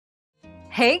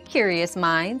Hey, curious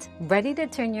minds, ready to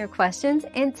turn your questions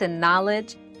into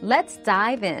knowledge? Let's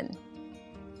dive in.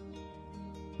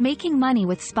 Making money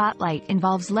with Spotlight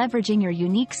involves leveraging your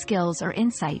unique skills or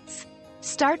insights.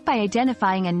 Start by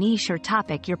identifying a niche or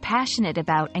topic you're passionate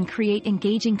about and create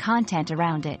engaging content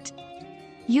around it.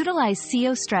 Utilize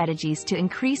SEO strategies to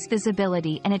increase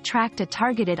visibility and attract a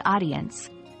targeted audience.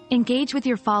 Engage with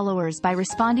your followers by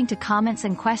responding to comments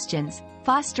and questions,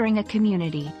 fostering a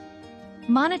community.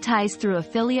 Monetize through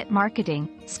affiliate marketing,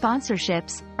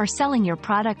 sponsorships, or selling your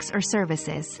products or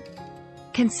services.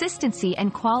 Consistency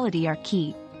and quality are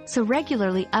key, so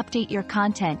regularly update your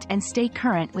content and stay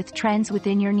current with trends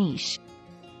within your niche.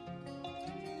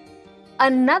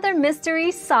 Another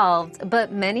mystery solved,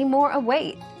 but many more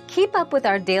await. Keep up with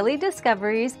our daily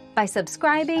discoveries by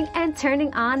subscribing and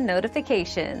turning on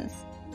notifications.